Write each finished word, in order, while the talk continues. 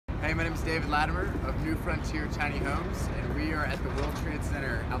Hey, my name is David Latimer of New Frontier Tiny Homes, and we are at the World Trade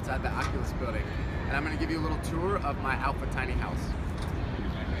Center outside the Oculus building. And I'm going to give you a little tour of my Alpha Tiny House.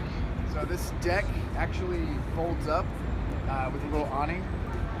 So this deck actually folds up with a little awning.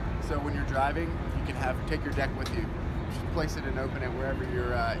 So when you're driving, you can take your deck with you. Just place it and open it wherever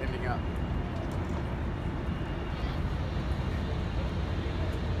you're ending up.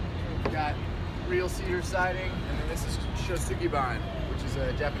 We've got real cedar siding, and then this is shosugiban, which is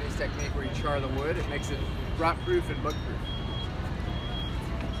a Japanese technique where you char the wood. It makes it rot-proof and bug-proof.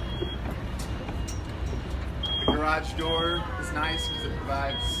 The garage door is nice because it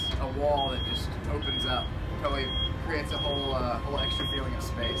provides a wall that just opens up. Totally creates a whole extra feeling of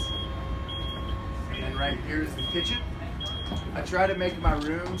space. And then right here is the kitchen. I try to make my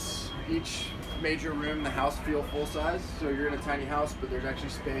rooms, each major room in the house, feel full size. So you're in a tiny house, but there's actually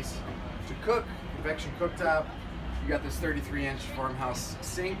space to cook, convection cooktop. You got this 33-inch farmhouse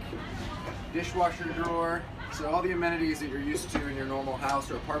sink, dishwasher drawer. So all the amenities that you're used to in your normal house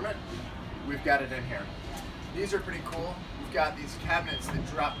or apartment, we've got it in here. These are pretty cool. We've got these cabinets that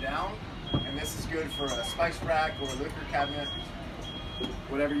drop down, and this is good for a spice rack or a liquor cabinet,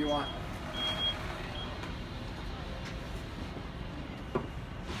 whatever you want.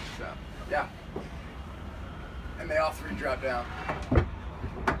 So, yeah. And they all three drop down.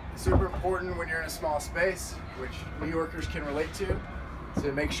 Super important when you're in a small space, which New Yorkers can relate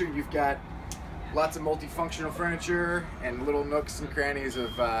to make sure you've got lots of multifunctional furniture and little nooks and crannies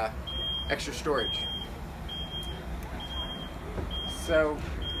of extra storage. So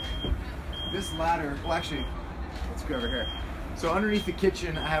this ladder, well actually, let's go over here. So underneath the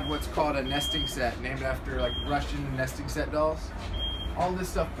kitchen, I have what's called a nesting set, named after like Russian nesting set dolls. All this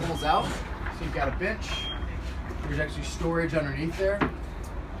stuff pulls out, so you've got a bench. There's actually storage underneath there.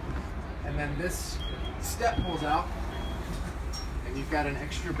 And then this step pulls out, and you've got an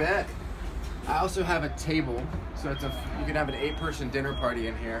extra bed. I also have a table, so you can have an 8-person dinner party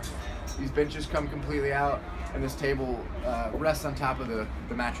in here. These benches come completely out, and this table rests on top of the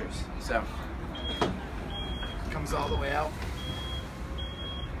mattress. So it comes all the way out.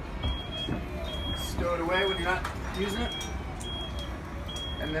 Stow it away when you're not using it.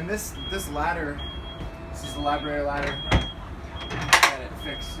 And then this ladder, this is the library ladder.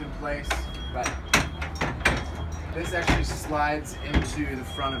 Fixed in place, but this actually slides into the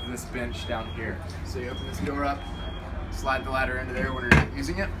front of this bench down here. So you open this door up, slide the ladder into there when you're not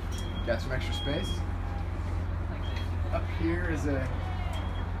using it. Got some extra space. Up here is a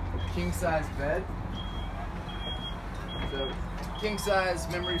king-size bed. So king-size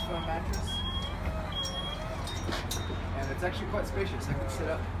memory foam mattress, and it's actually quite spacious. I can sit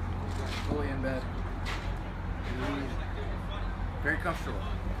up fully in bed and read. Very comfortable.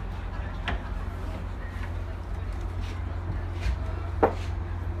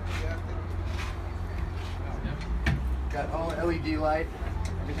 Got all LED light.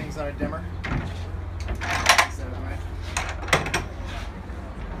 Everything's on a dimmer.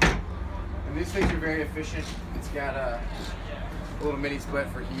 And these things are very efficient. It's got a little mini split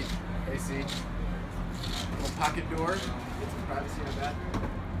for heat, AC. Little pocket door. Get some privacy in the bathroom.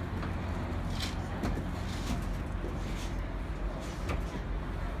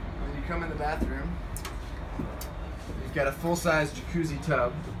 Come in the bathroom, you've got a full-size jacuzzi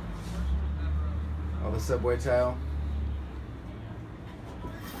tub, all the subway tile,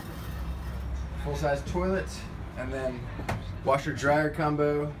 full-size toilet, and then washer-dryer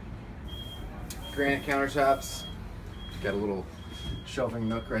combo, granite countertops, got a little shelving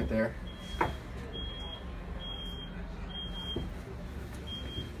nook right there,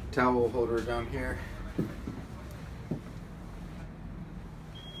 towel holder down here.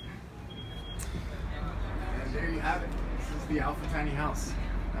 There you have it. This is the Alpha Tiny House.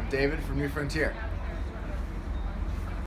 I'm David from New Frontier.